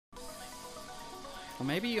Or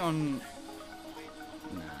maybe on...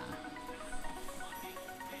 Nah.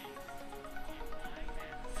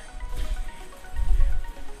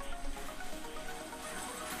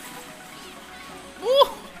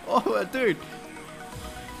 Oh, dude.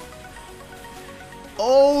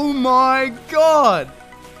 Oh my god.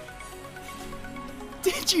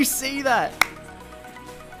 Did you see that?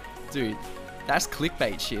 Dude, that's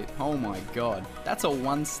clickbait shit. Oh my god. That's a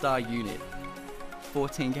 1-star unit.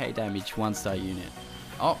 14k damage, 1-star unit.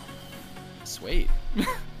 Oh, sweet. Can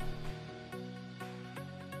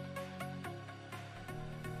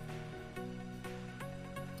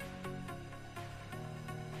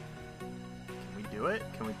we do it?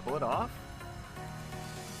 Can we pull it off?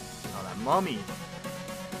 Oh, that mummy.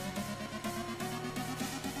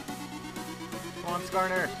 Come on,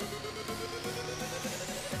 Skarner.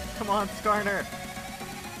 Come on, Skarner.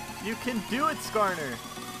 You can do it, Skarner.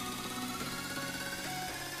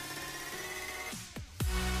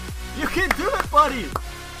 You can do it, buddy.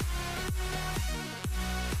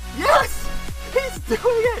 Yes! He's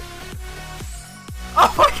doing it! Oh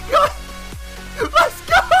my god! Let's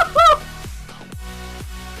go!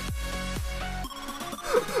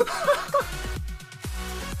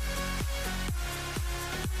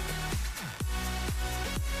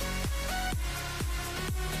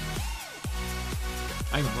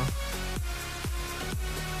 Ay, mamá.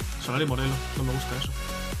 Solar y Morelo, no me gusta eso.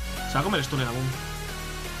 Se va a comer stun en algún.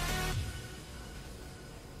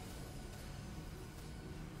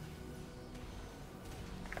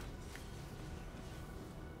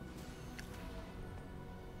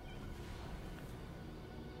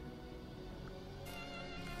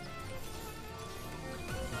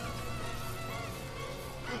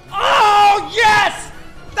 Oh, yes!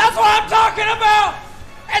 That's what I'm talking about!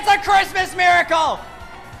 It's a Christmas miracle!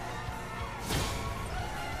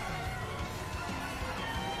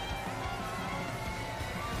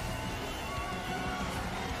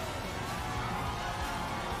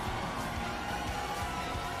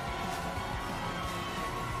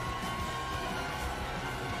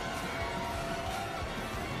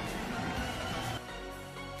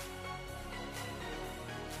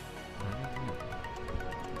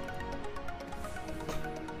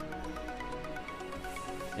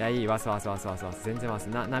いや、いい、わすわすわすわすわす。全然わす。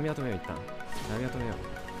波を止めよう、一旦。波を止めよ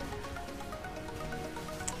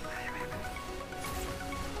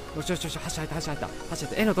う。よしよしよし、橋入った、橋入った。橋入っ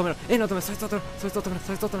た。Nを止めろ、Nを止めろ、そいつを止めろ、そいつを止めろ、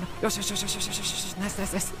そいつを止めろ。よしよしよしよしよしよしよし、ナイスナイ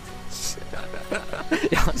スナイス。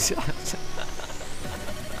よしよし。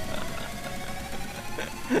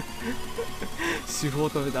手法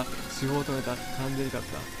止めた、手法止めた。完全に勝っ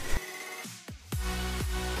た。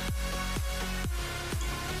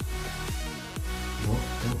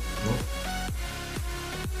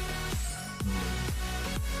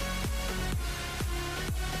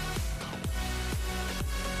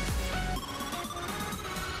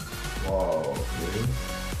Wow, okay.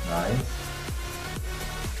 Nice.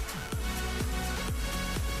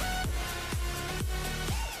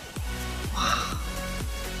 Wow.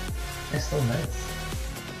 That's so nice.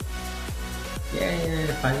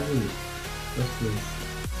 Yeah, finally. First place.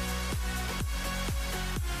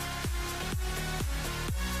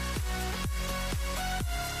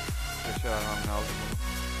 Keşke vermem lazım bunu.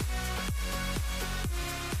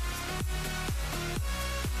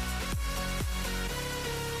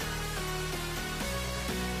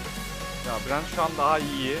 Ya Brent şu an daha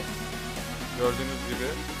iyi. Gördüğünüz gibi.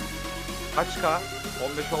 Kaç K?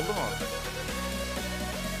 15 oldu mu?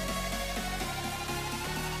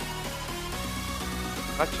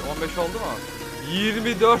 Kaç? 15 oldu mu?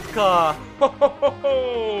 24K.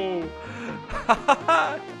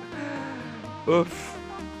 Öf.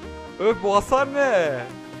 Öf, bu hasar ne?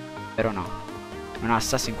 Però no. Non ha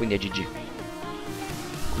assassin, quindi è GG.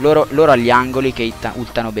 Loro agli angoli che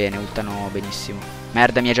ultano bene, ultano benissimo.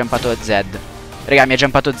 Merda, mi ha jumpato Z. Raga, mi ha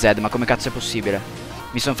jumpato Z, ma come cazzo è possibile?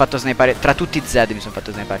 Mi sono fatto snipare. Tra tutti Z mi sono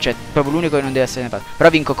fatto snipare. Cioè, proprio l'unico che non deve essere snipato. Però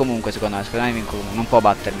vinco comunque, secondo me. Secondo me vinco comunque. Non può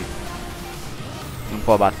battermi. Non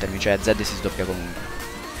può battermi, cioè Z si sdoppia comunque.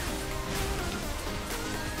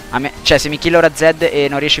 A me, cioè, se mi kill ora Z e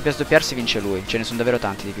non riesce più a sdoppiarsi, vince lui. Ce ne sono davvero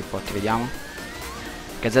tanti di pippotti, vediamo.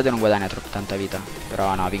 Che Z non guadagna troppo tanta vita.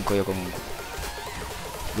 Però no, vinco io comunque.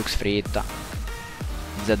 Lux fritta.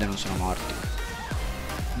 Z non sono morti.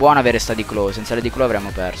 Buono avere sta di claw. Senza le di claw avremmo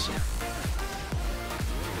perso.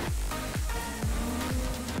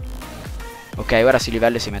 Ok, ora si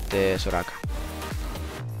livella e si mette Soraka.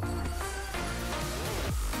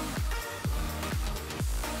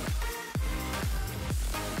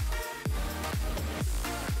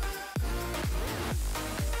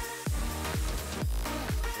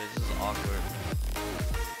 This is awkward.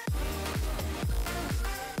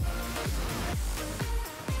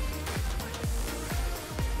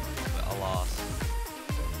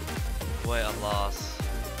 away a loss.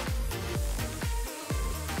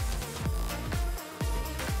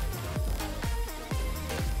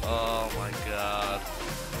 Oh my god.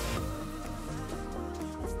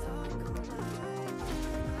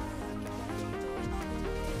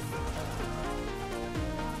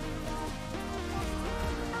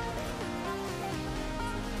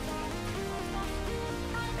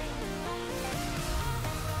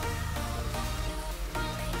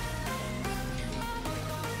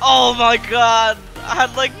 Oh my god! I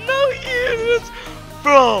had like no units!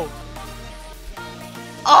 Bro!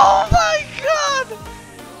 Oh my god!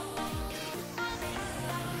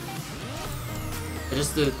 I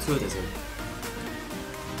just do 2 desert.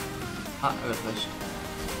 Ah, I got flashed.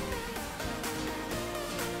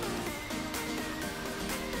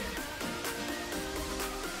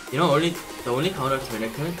 You know, the only counter to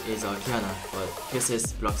Renekton is Kiana, but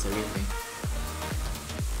QSS blocks everything.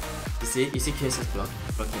 You see QSS blocking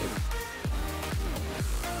everything.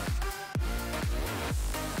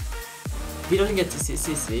 If he doesn't get to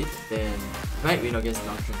CC, then he might win against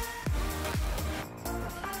Nocturne.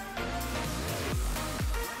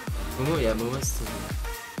 Mumu, yeah, Mumu's too.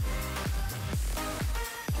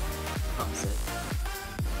 Upset.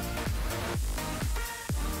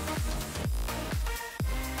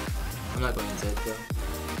 I'm not going Zed though.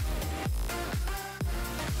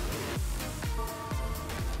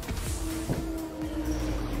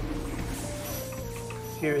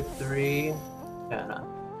 Tier 3, Anna.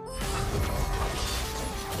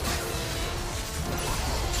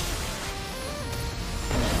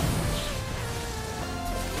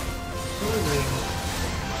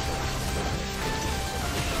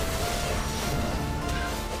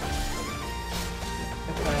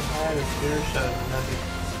 If I had a spear shot, that'd be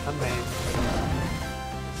amazing.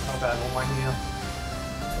 Oh god, one more heal.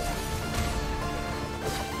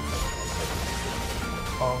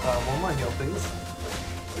 Oh god, one more heal, please.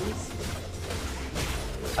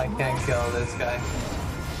 I can't kill this guy.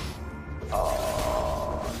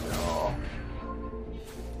 Oh no.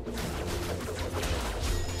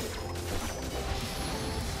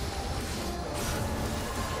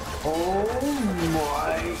 Oh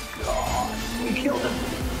my god. We killed him.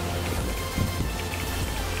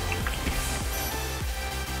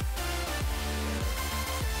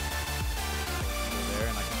 There,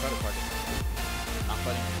 and I can try to target. Not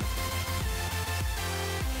fighting.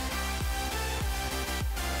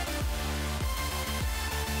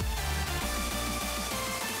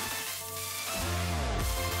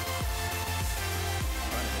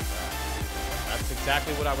 That's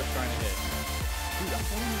exactly what I was trying to hit. Dude, I'm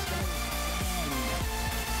pulling this guy.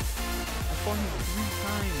 I fought him 3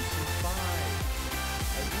 times since 5.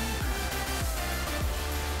 I lose.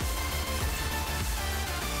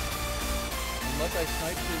 Unless I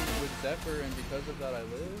sniped him with Zephyr and because of that I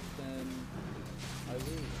live, then I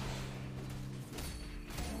lose.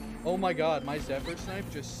 Oh my god, my Zephyr snipe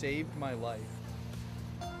just saved my life.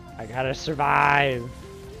 I gotta survive.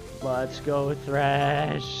 Let's go,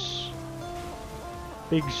 Thresh.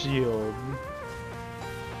 Big shield.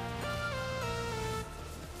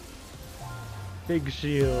 Big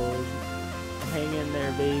shield. Hang in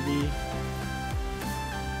there, baby.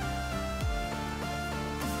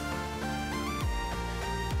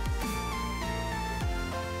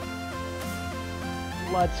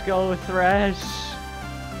 Let's go, Thresh.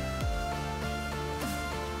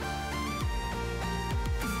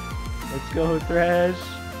 Let's go, Thresh.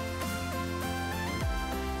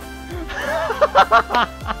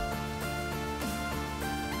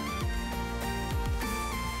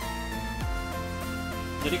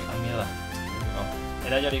 Yorick, mierda. No,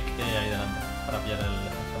 era Yorick ahí delante para pillar el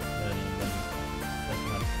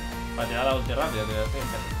final. Para tirar la ulti rápido, quiero decir, que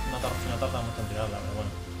no tarda mucho en tirarla, pero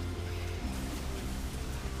bueno.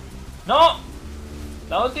 ¡No!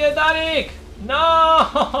 ¡La ulti de Tarik!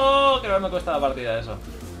 ¡No! Creo que me cuesta la partida eso.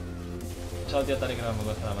 Esa ulti de Tarik creo que me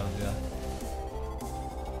cuesta la partida.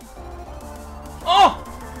 ¡Oh!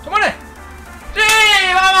 ¡Se muere! ¡Sí!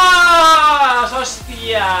 ¡Vamos!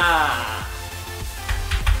 ¡Hostia!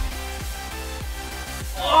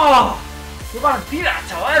 ¡Oh! ¡Qué partida,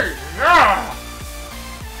 chaval! ¡No!